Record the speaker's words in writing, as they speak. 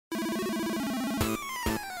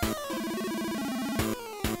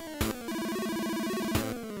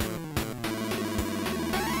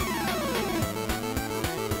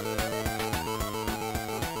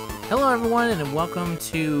Hello everyone, and welcome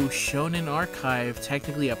to Shonen Archive,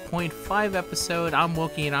 technically a .5 episode. I'm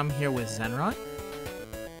Wokey, and I'm here with Zenron.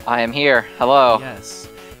 I am here. Hello. Yes.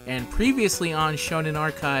 And previously on Shonen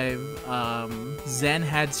Archive, Zen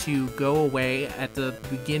had to go away at the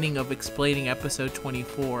beginning of explaining episode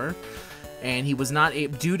 24, and he was not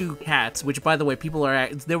able, due to cats, which, by the way,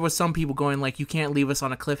 there was some people going like, you can't leave us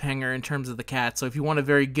on a cliffhanger in terms of the cats, so if you want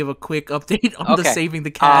to give a quick update on the saving the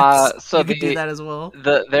cats, you can do that as well.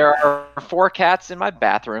 There are 4 cats in my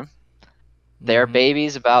bathroom. They're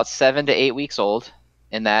babies about 7 to 8 weeks old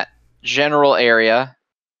in that general area.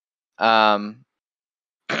 They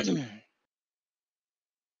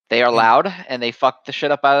are loud, and they fuck the shit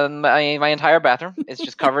up out of my entire bathroom. It's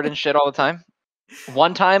just covered in shit all the time.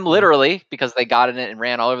 One time, literally, because they got in it and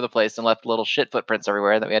ran all over the place and left little shit footprints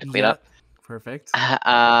everywhere that we had to clean up. Perfect.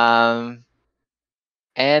 And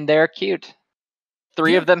they're cute.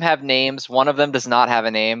 3 of them have names. 1 of them does not have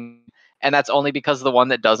a name. And that's only because the one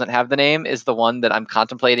that doesn't have the name is the one that I'm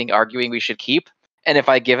contemplating arguing we should keep. And if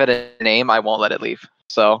I give it a name, I won't let it leave.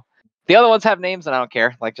 So the other ones have names, and I don't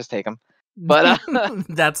care. Like, just take them. But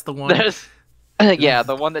that's the one. Yeah,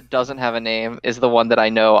 the one that doesn't have a name is the one that I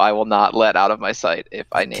know I will not let out of my sight if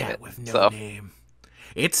I name it. With no name.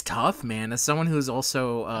 It's tough, man. As someone who's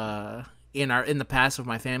also in the past with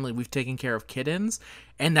my family, we've taken care of kittens,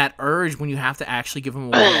 and that urge when you have to actually give them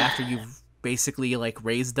away after you've basically like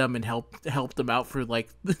raised them and helped them out for like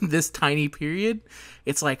this tiny period,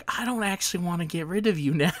 it's like, I don't actually want to get rid of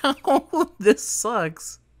you now. This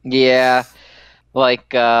sucks. Yeah,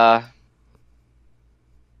 like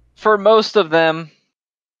for most of them,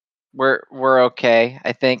 we're okay,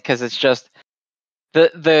 I think, because it's just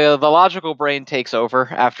the logical brain takes over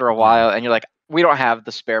after a while, and you're like, we don't have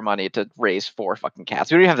the spare money to raise 4 fucking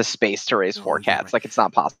cats. We don't even have the space to raise 4 cats. Right. Like, it's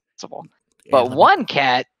not possible. But one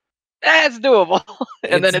cat, that's doable.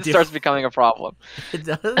 And then it starts becoming a problem. It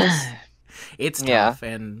does. It's tough,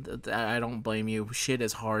 and I don't blame you. Shit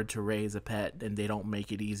is hard to raise a pet, and they don't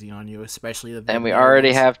make it easy on you, especially the. And we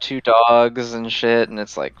already have 2 dogs and shit, and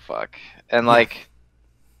it's like, fuck. And like,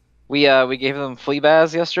 we gave them flea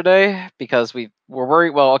baths yesterday because we were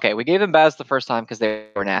worried. Well, okay, we gave them baths the first time because they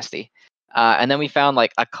were nasty, and then we found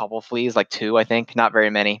like a couple fleas, like 2, I think, not very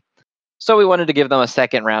many. So we wanted to give them a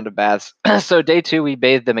second round of baths. So day 2, we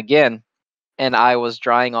bathed them again, and I was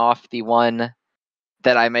drying off the one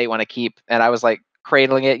that I may want to keep, and I was like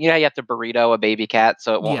cradling it. You know how you have to burrito a baby cat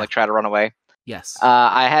so it won't like try to run away? Yes.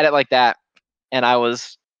 I had it like that, and I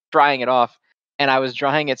was drying it off, and I was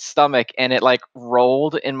drying its stomach, and it like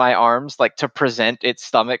rolled in my arms like to present its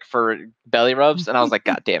stomach for belly rubs, and I was like,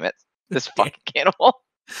 God damn it, this fucking animal.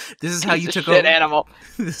 This is how you took over animal.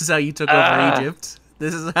 This is how you took over Egypt.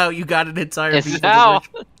 This is how you got an entire This is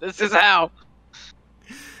how.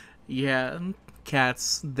 Yeah.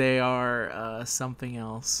 Cats, they are something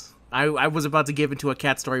else. I was about to give into a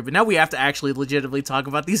cat story, but now we have to actually legitimately talk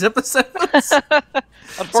about these episodes.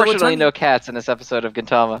 Unfortunately, no cats in this episode of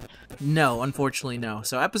Gintama. No, unfortunately, no.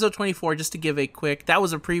 So episode 24, just to give a quick, that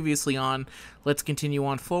was a previously on, let's continue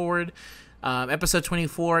on forward. Episode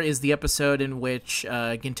 24 is the episode in which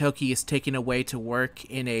Gintoki is taken away to work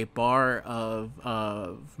in a bar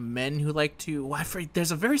of men who like to...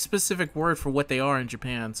 there's a very specific word for what they are in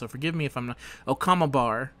Japan, so forgive me if I'm not... Okama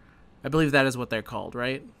bar. I believe that is what they're called,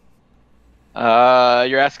 right?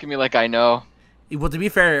 You're asking me like I know. Well, to be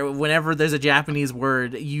fair, whenever there's a Japanese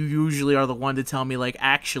word, you usually are the one to tell me, like,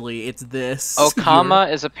 actually, it's this.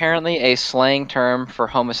 Okama is apparently a slang term for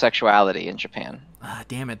homosexuality in Japan.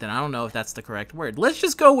 Damn it, then I don't know if that's the correct word. Let's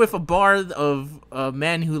just go with a bar of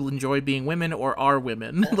men who enjoy being women or are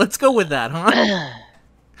women. Let's go with that, huh?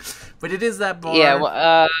 But it is that bar. Yeah,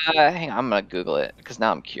 well, hang on, I'm gonna Google it, because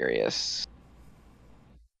now I'm curious.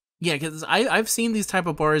 Yeah, because I've seen these type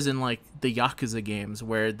of bars in, like, the Yakuza games,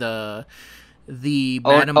 where the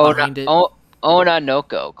madam behind it...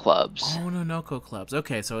 Onanoko clubs. Onanoko clubs.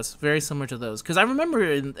 Okay, so it's very similar to those. Because I remember,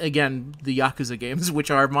 again, the Yakuza games,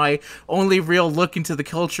 which are my only real look into the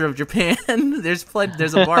culture of Japan. There's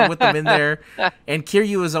a bar with them in there. And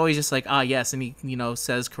Kiryu is always just like, yes. And he,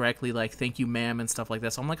 says correctly, like, thank you, ma'am, and stuff like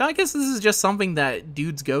that. So I'm like, I guess this is just something that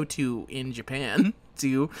dudes go to in Japan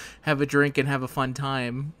to have a drink and have a fun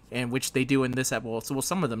time. And which they do in this episode. So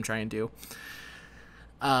some of them try and do.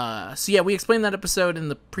 So yeah, we explained that episode in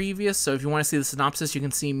the previous, so if you want to see the synopsis, you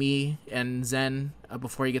can see me and Zen,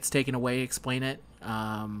 before he gets taken away, explain it.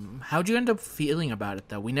 How'd you end up feeling about it,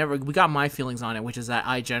 though? We got my feelings on it, which is that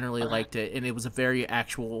I generally liked it, and it was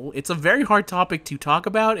it's a very hard topic to talk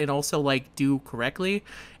about, and also, like, do correctly,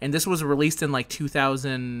 and this was released in, like,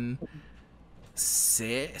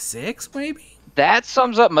 2006, maybe? That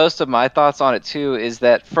sums up most of my thoughts on it too. Is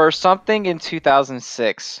that for something in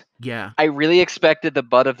 2006, Yeah. I really expected the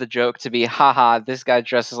butt of the joke to be, haha, this guy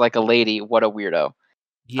dresses like a lady, what a weirdo.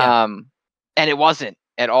 Yeah. And it wasn't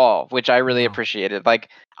at all, which I really No. appreciated. Like,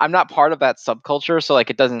 I'm not part of that subculture, so like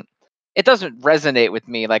it doesn't resonate with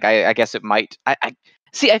me. Like I guess it might. I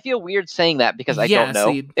see. I feel weird saying that because I don't Yeah.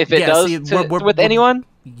 know See. if it Yeah. See. does with anyone.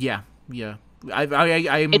 Yeah. Yeah.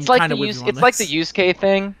 I'm It's like kind of with you on it's like the this. Yusuke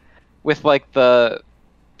thing, with like the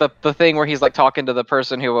thing where he's like talking to the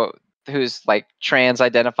person who's like trans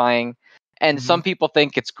identifying, and Hmm. some people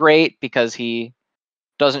think it's great because he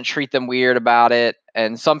doesn't treat them weird about it,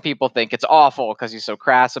 and some people think it's awful because he's so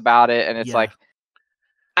crass about it, and it's Yeah. like,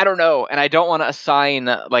 I don't know, and I don't want to assign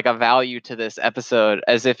like a value to this episode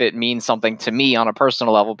as if it means something to me on a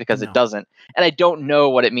personal level, because it No. doesn't, and I don't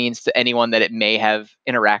know what it means to anyone that it may have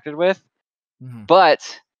interacted with. Hmm.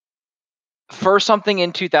 But for something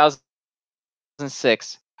in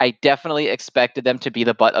 2006, I definitely expected them to be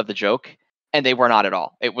the butt of the joke, and they were not at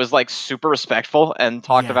all. It was like super respectful and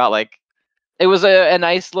talked Yeah. about like, it was a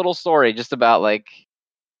nice little story just about like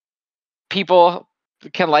people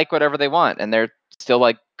can like whatever they want, and they're still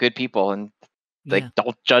like good people, and like Yeah.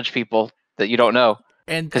 don't judge people that you don't know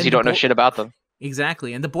because you The don't know boy. shit about them.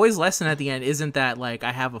 Exactly. And the boy's lesson at the end isn't that, like,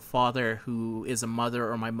 I have a father who is a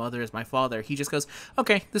mother or my mother is my father. He just goes,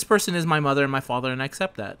 okay, this person is my mother and my father, and I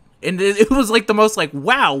accept that. And it was, like, the most, like,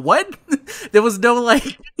 wow, what? There was no,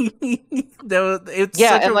 like, it's Yeah,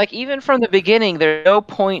 such and a, like even from the beginning, there's no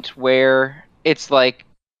point where it's like,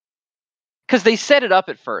 because they set it up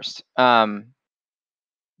at first,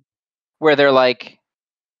 where they're like,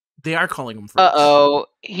 they are calling him freaks. oh,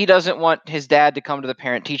 he doesn't want his dad to come to the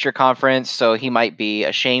parent teacher conference, so he might be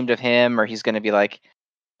ashamed of him, or he's going to be like,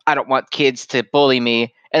 I don't want kids to bully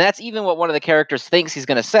me. And that's even what one of the characters thinks he's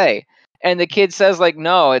going to say. And the kid says, like,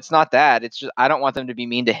 no, it's not that. It's just, I don't want them to be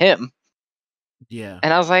mean to him. Yeah.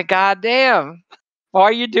 And I was like, God damn, why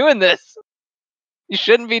are you doing this? You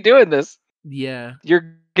shouldn't be doing this. Yeah.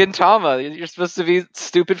 You're Gintama. You're supposed to be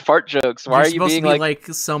stupid fart jokes. Why You're are you supposed to being be, like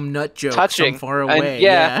like, some nut joke some touching? far And away.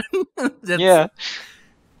 yeah, Yeah. That's, yeah.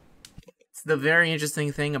 the very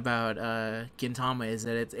interesting thing about Gintama is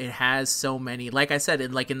that it has so many, like I said,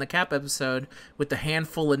 in the Cap episode with the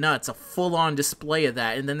handful of nuts, a full on display of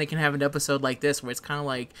that, and then they can have an episode like this where it's kind of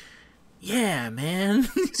like, yeah, man,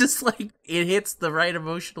 just like it hits the right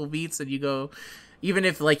emotional beats, and you go, even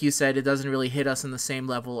if, like you said, it doesn't really hit us in the same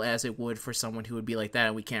level as it would for someone who would be like that,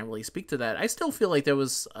 and we can't really speak to that. I still feel like there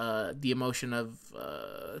was the emotion of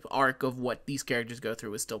arc of what these characters go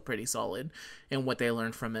through is still pretty solid, and what they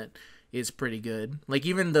learn from it is pretty good. Like,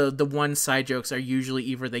 even the one side jokes are usually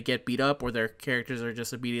either they get beat up or their characters are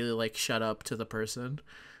just immediately like shut up to the person.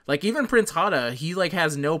 Like, even Prince Hada, he like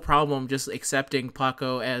has no problem just accepting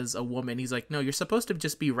Paco as a woman. He's like, no, you're supposed to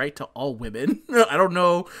just be right to all women. I don't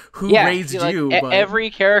know who Yeah, raised like you, but every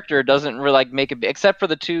character doesn't really like make it, except for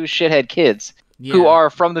the two shithead kids who yeah, are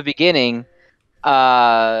from the beginning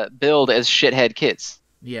billed as shithead kids.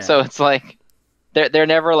 yeah. So it's like they're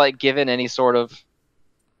never like given any sort of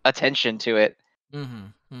attention to it.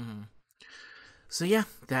 Mm-hmm. Mm-hmm. So yeah,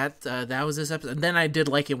 that was this episode. And then I did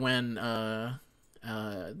like it when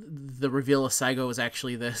the reveal of Saigo was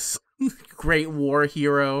actually this great war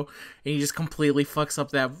hero, and he just completely fucks up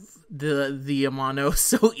the Amano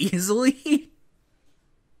so easily. It's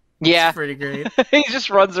Yeah, pretty great. he just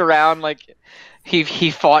runs around like he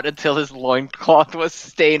fought until his loincloth was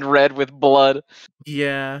stained red with blood.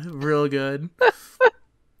 Yeah, real good.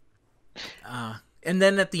 And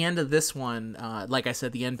then at the end of this one, like I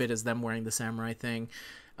said, the end bit is them wearing the samurai thing.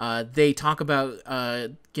 They talk about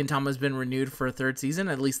Gintama's been renewed for a third season.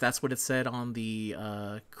 At least that's what it said on the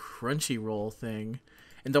Crunchyroll thing.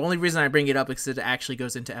 And the only reason I bring it up is because it actually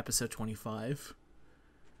goes into episode 25.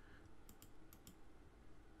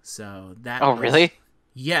 So that. Oh, really?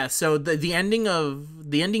 Yeah. So the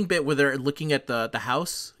ending bit where they're looking at the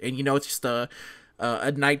house, and it's just a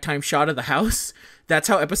nighttime shot of the house. That's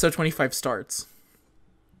how episode 25 starts.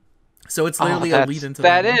 So it's literally a lead into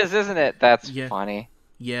that. That Is, isn't it? That's yeah. funny.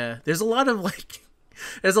 Yeah, there's a lot of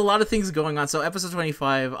there's a lot of things going on. So episode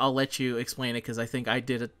 25, I'll let you explain it because I think I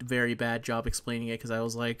did a very bad job explaining it because I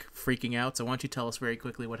was like freaking out. So why don't you tell us very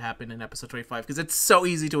quickly what happened in episode 25, because it's so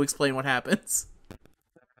easy to explain what happens.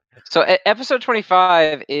 So episode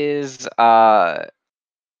 25 is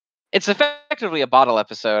it's effectively a bottle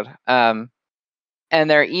episode. And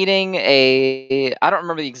they're eating I don't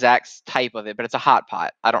remember the exact type of it, but it's a hot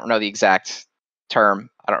pot. I don't know the exact term.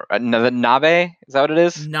 I don't know. The nabe, is that what it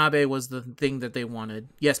is? Nabe was the thing that they wanted.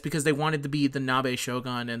 Yes, because they wanted to be the Nabe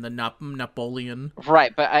Shogun and the Napoleon.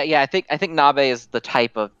 Right, but yeah, I think nabe is the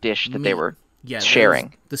type of dish that they were Yeah, that was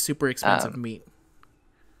sharing. the super expensive meat.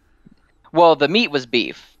 Well, the meat was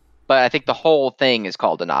beef, but I think the whole thing is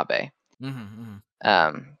called a nabe.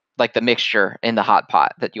 Like the mixture in the hot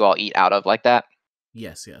pot that you all eat out of, like that.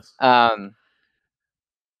 Yes, yes. And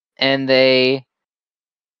they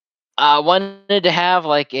wanted to have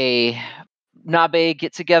like a nabe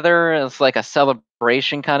get together. It's like a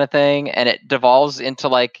celebration kind of thing, and it devolves into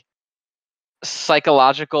like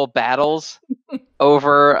psychological battles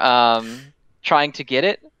over trying to get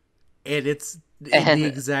it. And it's in the And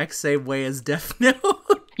exact same way as Death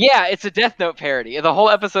Note. yeah, it's a Death Note parody. The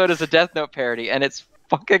whole episode is a Death Note parody, and it's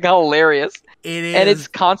fucking hilarious. It is. And it's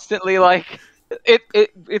constantly like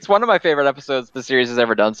it's one of my favorite episodes the series has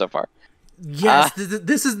ever done so far. Yes,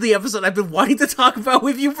 this is the episode I've been wanting to talk about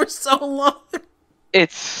with you for so long.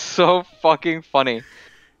 It's so fucking funny.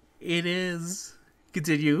 It is.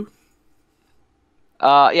 Continue.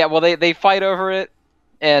 Yeah, well they fight over it,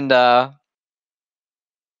 and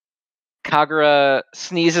Kagura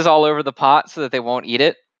sneezes all over the pot so that they won't eat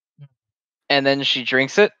it. And then she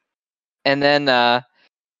drinks it. And then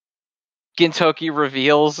Gintoki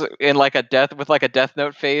reveals in like a Death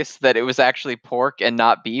Note face that it was actually pork and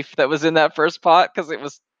not beef that was in that first pot because it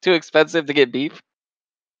was too expensive to get beef.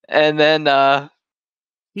 And then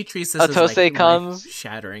he treats this Atose as like comes.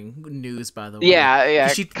 Shattering news, by the way. Yeah.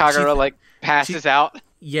 Kagura like passes out.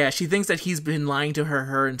 Yeah, she thinks that he's been lying to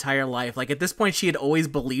her entire life. Like at this point, she had always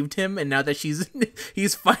believed him, and now that he's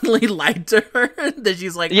finally lied to her, that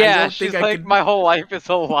she's like, yeah, I don't she's think like, my whole life is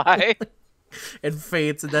a lie. And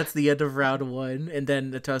faints, and that's the end of round 1. And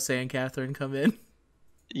then Atose and Catherine come in.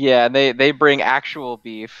 Yeah, and they bring actual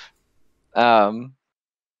beef, and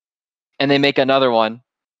they make another one,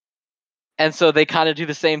 and so they kind of do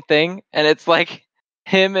the same thing, and it's like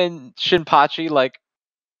him and Shinpachi like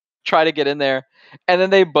try to get in there, and then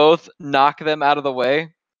they both knock them out of the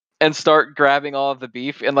way and start grabbing all of the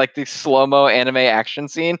beef in like the slow-mo anime action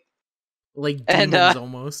scene, like demons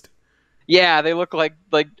almost. Yeah, they look like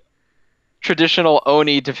traditional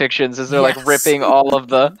Oni depictions as they're like ripping all of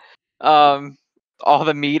the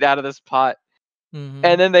meat out of this pot. Mm-hmm.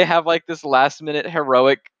 And then they have like this last minute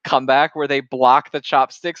heroic comeback where they block the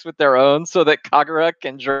chopsticks with their own so that Kagura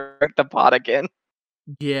can drink the pot again.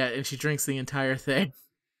 Yeah, and she drinks the entire thing.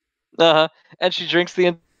 And she drinks the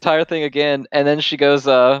entire thing again, and then she goes,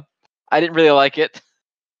 I didn't really like it.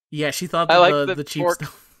 Yeah, she thought that the cheap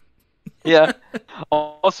stuff. Yeah.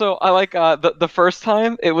 Also, I like the first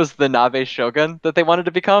time it was the Nabe Shogun that they wanted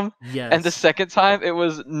to become. Yes. And the second time it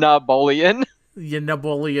was Napoleon. Yeah,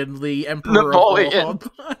 Napoleon, the emperor of all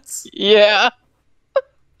hobots. Yeah.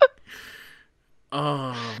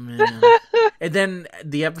 Oh man. And then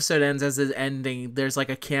the episode ends as it's ending. There's like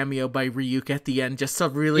a cameo by Ryuk at the end just to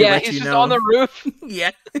really let you know. Yeah, he's just on the roof.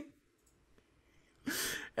 Yeah.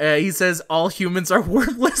 He says all humans are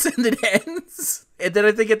worthless, and it ends. And then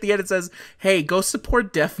I think at the end it says, hey, go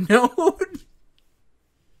support Death Note.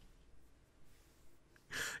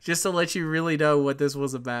 Just to let you really know what this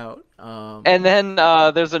was about. And then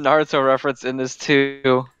there's a Naruto reference in this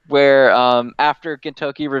too, where after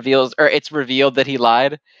Gintoki it's revealed that he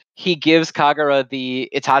lied, he gives Kagura the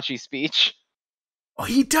Itachi speech. Oh,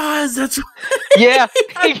 he does! That's right! Yeah,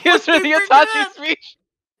 he gives her the Itachi speech!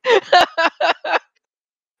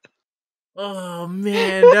 Oh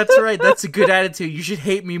man, that's right. That's a good attitude. You should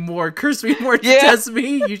hate me more, curse me more, detest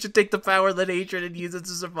me. You should take the power that hatred and use it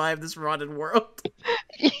to survive this rotten world.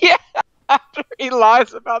 Yeah, after he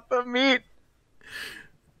lies about the meat.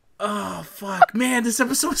 Oh fuck, man, this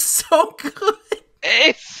episode is so good.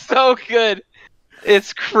 It's so good.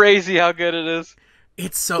 It's crazy how good it is.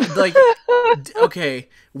 It's so like okay,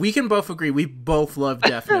 we can both agree we both love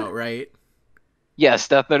Death Note, right? Yes,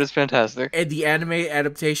 Death Note is fantastic. And the anime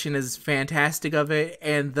adaptation is fantastic of it,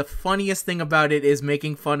 and the funniest thing about it is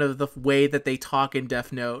making fun of the way that they talk in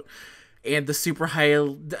Death Note. And the super high,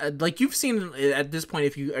 like you've seen at this point,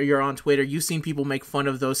 if you're on Twitter, you've seen people make fun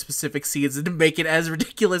of those specific scenes and make it as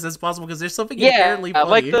ridiculous as possible because there's something inherently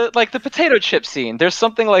funny. like the potato chip scene. There's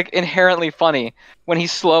something like inherently funny when he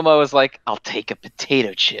slow-mo is like, "I'll take a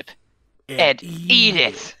potato chip and eat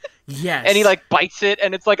it." Yes. And he like bites it,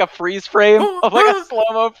 and it's like a freeze frame of like a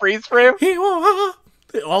slow-mo freeze frame.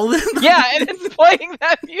 All this. Yeah, and it's playing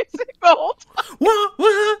that music the whole time.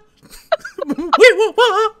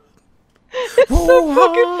 It's so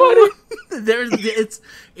fucking funny.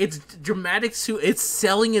 It's dramatic too. It's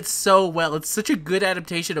selling it so well. It's such a good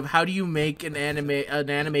adaptation of how do you make an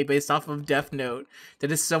anime based off of Death Note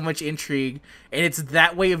that is so much intrigue, and it's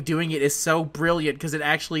that way of doing it is so brilliant because it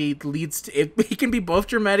actually leads to it can be both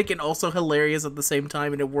dramatic and also hilarious at the same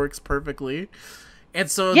time, and it works perfectly. And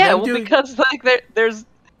so yeah, because like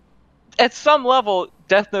at some level,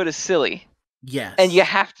 Death Note is silly, Yes. and you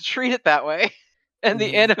have to treat it that way. And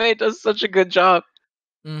the anime does such a good job.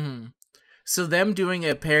 Mm-hmm. So them doing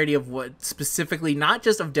a parody of what specifically, not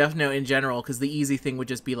just of Death Note in general, because the easy thing would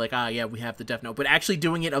just be like, ah, yeah, we have the Death Note, but actually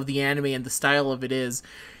doing it of the anime and the style of it is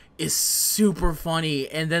super funny.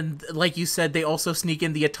 And then, like you said, they also sneak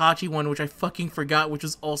in the Itachi one, which I fucking forgot, which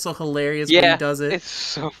was also hilarious when he does it. It's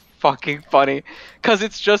so fucking funny because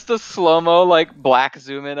it's just a slow-mo like black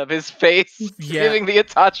zoom in of his face giving the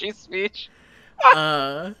Itachi speech.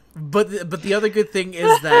 But the other good thing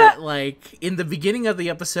is that, like, in the beginning of the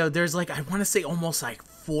episode, there's like, I want to say almost like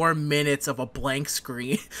 4 minutes of a blank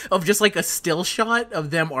screen of just like a still shot of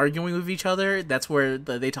them arguing with each other. That's where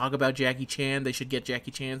they talk about Jackie Chan. They should get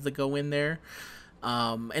Jackie Chan to go in there.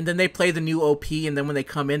 And then they play the new OP, and then when they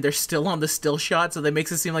come in, they're still on the still shot, so that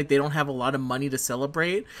makes it seem like they don't have a lot of money to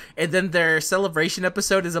celebrate. And then their celebration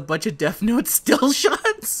episode is a bunch of Death Note still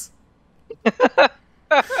shots.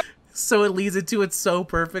 So it leads into it so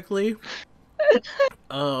perfectly.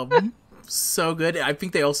 So good. I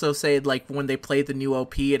think they also say, like, when they play the new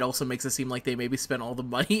OP, it also makes it seem like they maybe spent all the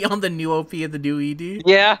money on the new OP and the new ED.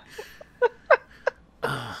 Yeah.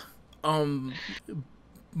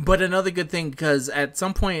 But another good thing, because at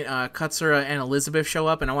some point, Katsura and Elizabeth show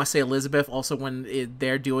up, and I want to say Elizabeth also when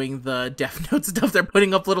they're doing the Death Note stuff, they're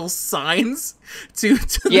putting up little signs to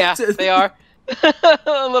they are.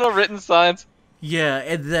 Little written signs. Yeah,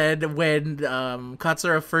 and then when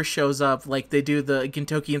Katsura first shows up, like, they do the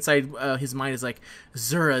Gintoki inside his mind is like,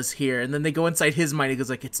 Zura's here, and then they go inside his mind, he goes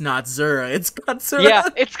like, it's not Zura, it's Katsura. Yeah,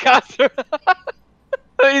 it's Katsura.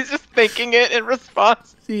 He's just thinking it in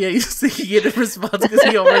response. Yeah, he's thinking it in response because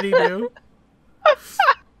he already knew.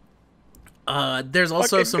 There's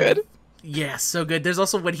also Fucking some... good. Yeah, so good. There's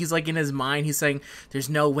also when he's like in his mind, he's saying, there's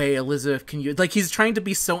no way Elizabeth can use... Like, he's trying to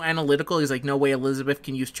be so analytical. He's like, no way Elizabeth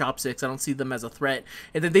can use chopsticks. I don't see them as a threat.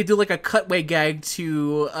 And then they do like a cutaway gag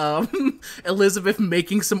to Elizabeth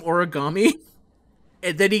making some origami.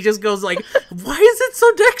 And then he just goes like, why is it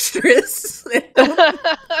so dexterous?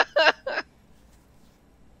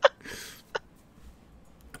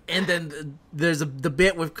 And then there's the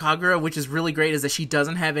bit with Kagura, which is really great, is that she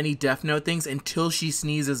doesn't have any Death Note things until she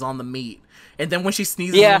sneezes on the meat. And then when she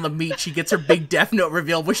sneezes on the meat, she gets her big Death Note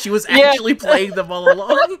reveal where she was actually playing them all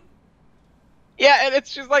along. Yeah, and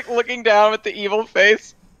it's just like looking down with the evil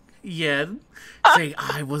face. Yeah. Saying,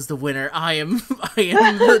 I was the winner. I am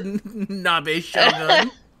the Nabe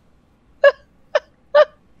Shogun.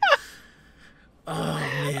 Oh,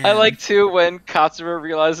 man. I like, too, when Katsura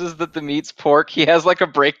realizes that the meat's pork, he has, like, a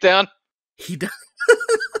breakdown. He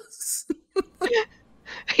does.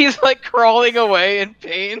 He's, like, crawling away in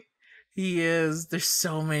pain. He is. There's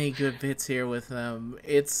so many good bits here with him.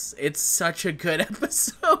 It's such a good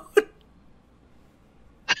episode.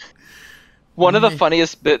 One of the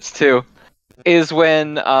funniest bits, too, is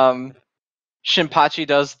when Shinpachi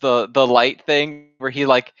does the light thing, where he,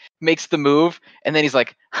 like, makes the move, and then he's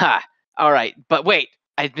like, ha! All right, but wait,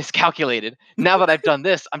 I miscalculated. Now that I've done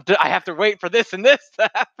this, I have to wait for this and this to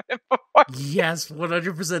happen before. Yes,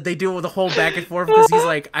 100%. They do it with a whole back and forth because he's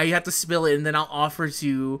like, I have to spill it, and then I'll offer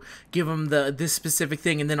to give him this specific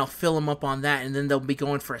thing, and then I'll fill him up on that, and then they'll be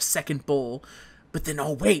going for a second bowl. But then,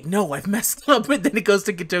 oh wait, no, I've messed up. And then it goes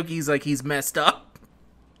to Gintoki, he's like, he's messed up.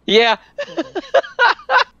 Yeah.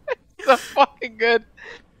 So fucking good.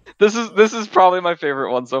 This is probably my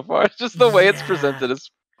favorite one so far. Just the way it's presented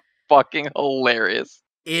is fucking hilarious.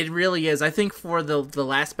 It really is. I think for the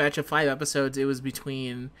last batch of 5 episodes, it was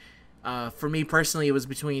between, for me personally, it was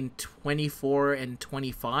between 24 and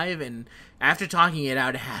 25, and after talking it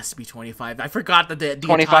out, it has to be 25. I forgot that the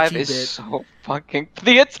 25 Itachi is bit, so fucking...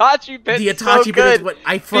 The Itachi bit is so bit good, is what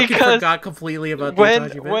I fucking forgot completely about the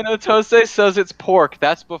Itachi bit. When Otose says it's pork,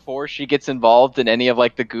 that's before she gets involved in any of,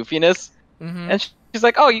 like, the goofiness. Mm-hmm. And she's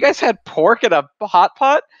like, oh, you guys had pork in a hot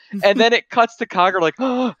pot? And then it cuts to Kagura like,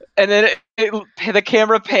 oh, and then the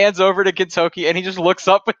camera pans over to Gintoki, and he just looks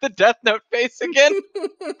up with the Death Note face again,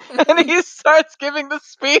 and he starts giving the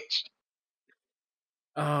speech.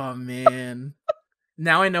 Oh man!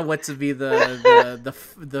 Now I know what to be the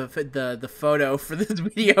photo for this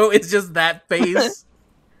video. It's just that face.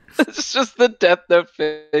 It's just the Death Note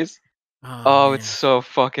face. Oh, it's so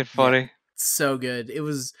fucking funny. Yeah, so good. It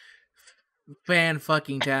was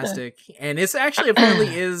fan-fucking-tastic. And it's actually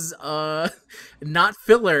apparently is not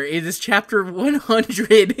filler. It is chapter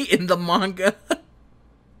 100 in the manga.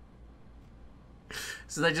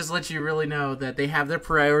 So that just lets you really know that they have their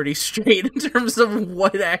priorities straight in terms of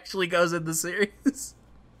what actually goes in the series.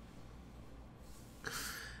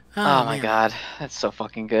 Oh Oh my man. god, that's so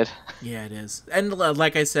fucking good. Yeah, it is. And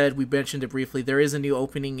like I said, we mentioned it briefly. There is a new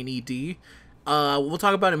opening in ED. We'll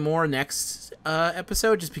talk about it more next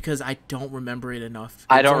episode, just because I don't remember it enough. It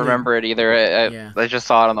I was don't only remember it either. yeah, I just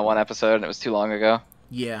saw it on the one episode, and it was too long ago.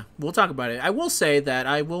 yeah. We'll talk about it. I will say that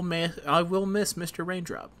I will miss Mr.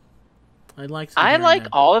 Raindrop. I liked I hearing like that.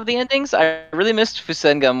 all of the endings. I really missed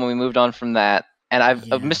Fusengum when we moved on from that, and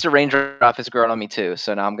Yeah. Mr. Raindrop has grown on me too.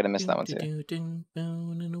 So now I'm gonna miss that one too.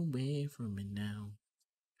 Running away from it now.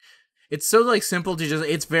 It's so like simple to just.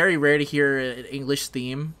 It's very rare to hear an English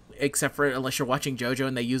theme, except for unless you're watching JoJo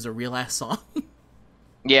and they use a real ass song.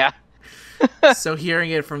 Yeah. So hearing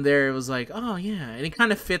it from there, it was like, oh yeah, and it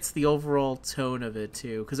kind of fits the overall tone of it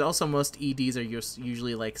too. Because also most EDs are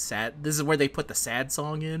usually like sad. This is where they put the sad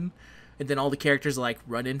song in, and then all the characters like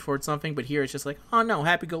run in towards something. But here it's just like, oh no,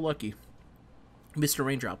 happy go lucky, Mr.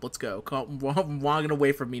 Raindrop, let's go. Walking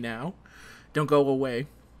away from me now, don't go away.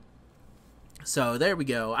 So there we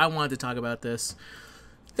go. I wanted to talk about this.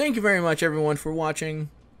 Thank you very much, everyone, for watching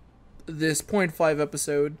this point 5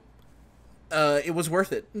 episode. It was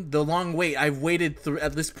worth it. The long wait. I've waited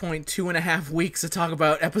at this point 2.5 weeks to talk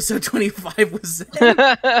about episode 25 was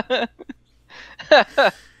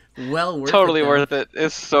well worth Totally it. worth it.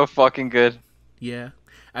 It's so fucking good. Yeah.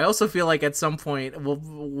 I also feel like at some point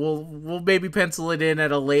we'll maybe pencil it in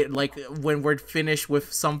at a late, like when we're finished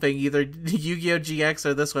with something, either Yu-Gi-Oh! GX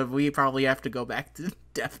or this one. We probably have to go back to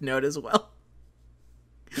Death Note as well.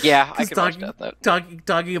 Yeah, I could watch Death Note.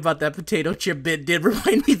 Talking about that potato chip bit did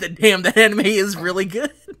remind me that damn, that anime is really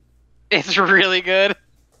good. It's really good.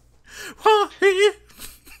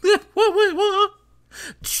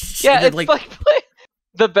 Yeah, it's like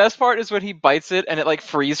the best part is when he bites it and it like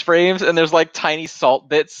freeze frames and there's like tiny salt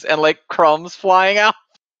bits and like crumbs flying out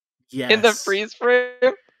in the freeze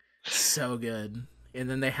frame. So good. And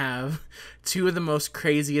then they have two of the most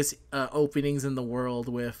craziest openings in the world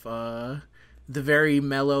with the very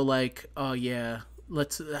mellow, like, oh yeah,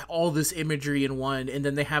 let's all this imagery in one, and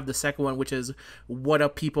then they have the second one, which is What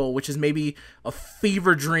Up People, which is maybe a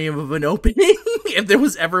fever dream of an opening if there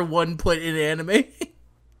was ever one put in anime.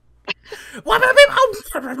 What Up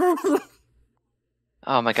People?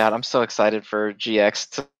 Oh my god, I'm so excited for GX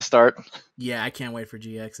to start. Yeah, I can't wait for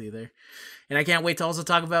GX either. And I can't wait to also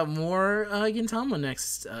talk about more Gintama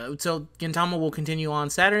next. So Gintama will continue on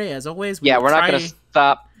Saturday, as always. We're not going to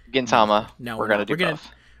stop Gintama. No, we're going to do both.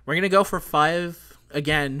 We're going to go for 5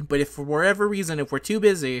 again, but if for whatever reason, if we're too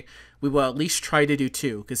busy, we will at least try to do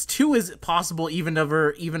 2. Because 2 is possible even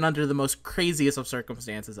under the most craziest of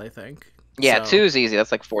circumstances, I think. Yeah, so, 2 is easy.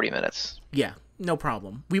 That's like 40 minutes. Yeah, no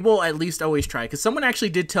problem. We will at least always try. Because someone actually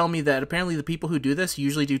did tell me that apparently the people who do this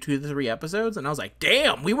usually do 2 to 3 episodes. And I was like,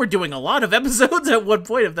 damn, we were doing a lot of episodes at one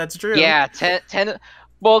point, if that's true. Yeah, 10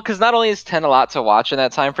 well, because not only is 10 a lot to watch in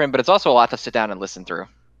that time frame, but it's also a lot to sit down and listen through.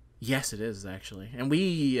 Yes, it is, actually. And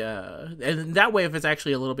we, and that way, if it's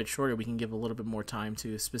actually a little bit shorter, we can give a little bit more time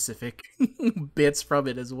to specific bits from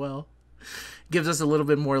it as well. Gives us a little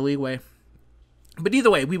bit more leeway. But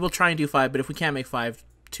either way, we will try and do 5, but if we can't make 5,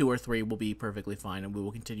 2 or 3 will be perfectly fine, and we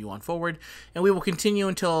will continue on forward. And we will continue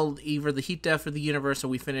until either the heat death or the universe, or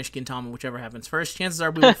we finish Gintama, whichever happens first. Chances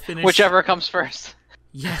are we will finish... whichever comes first.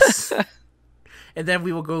 Yes. And then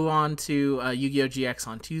we will go on to Yu-Gi-Oh! GX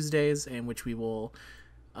on Tuesdays, in which we will...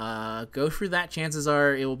 go through that. Chances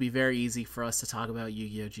are it will be very easy for us to talk about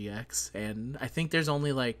Yu-Gi-Oh! GX, and I think there's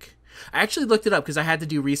only like... I actually looked it up because I had to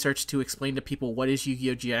do research to explain to people what is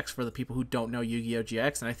Yu-Gi-Oh! GX for the people who don't know Yu-Gi-Oh!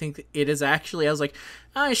 GX, and I think it is actually, I was like,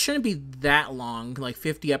 it shouldn't be that long, like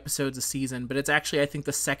 50 episodes a season, but it's actually, I think,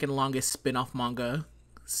 the second longest spin-off manga.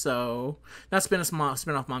 So, not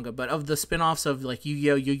spin-off manga, but of the spin-offs of like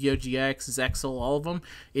Yu-Gi-Oh!, Yu-Gi-Oh! GX, Zexal, all of them,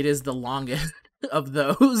 it is the longest of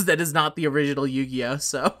those that is not the original Yu-Gi-Oh!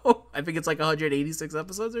 So, I think it's like 186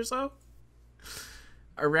 episodes or so.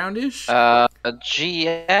 Around-ish?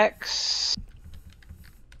 GX...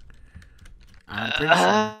 I'm pretty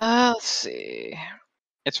sure. Let's see.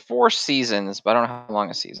 It's 4 seasons, but I don't know how long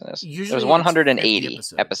a season is. Usually there's 180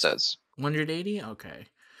 episodes. 180? Okay.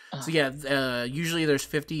 So yeah, usually there's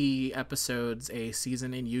 50 episodes a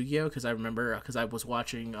season in Yu-Gi-Oh! Because I remember, because I was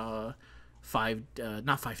watching not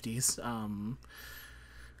 5Ds.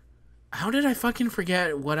 How did I fucking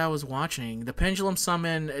forget what I was watching? The Pendulum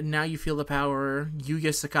Summon, Now You Feel the Power,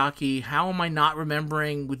 Yu-Gi-Oh! Sakaki. How am I not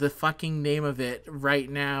remembering the fucking name of it right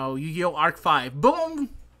now? Yu-Gi-Oh! Arc 5. Boom!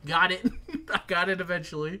 Got it. I got it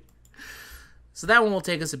eventually. So that one will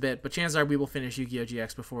take us a bit, but chances are we will finish Yu-Gi-Oh!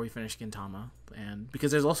 GX before we finish Gintama. And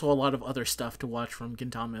because there's also a lot of other stuff to watch from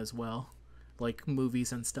Gintama as well. Like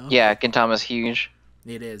movies and stuff. Yeah, Gintama's huge.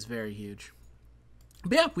 It is very huge.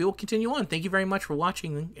 But yeah, we will continue on. Thank you very much for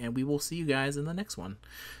watching, and we will see you guys in the next one.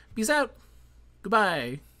 Peace out.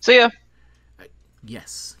 Goodbye. See ya.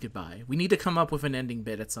 Yes, goodbye. We need to come up with an ending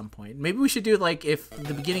bit at some point. Maybe we should do like if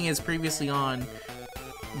the beginning is previously on,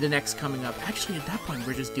 the next coming up. Actually, at that point,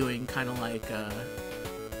 we're just doing kind of like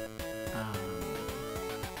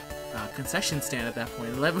concession stand at that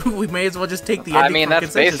point. We may as well just take the ending. I mean,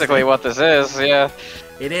 that's basically what this is. Yeah.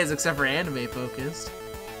 It is, except for anime focused.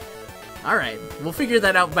 All right, we'll figure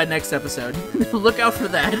that out by next episode. Look out for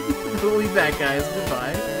that. We'll be back, guys.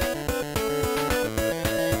 Goodbye.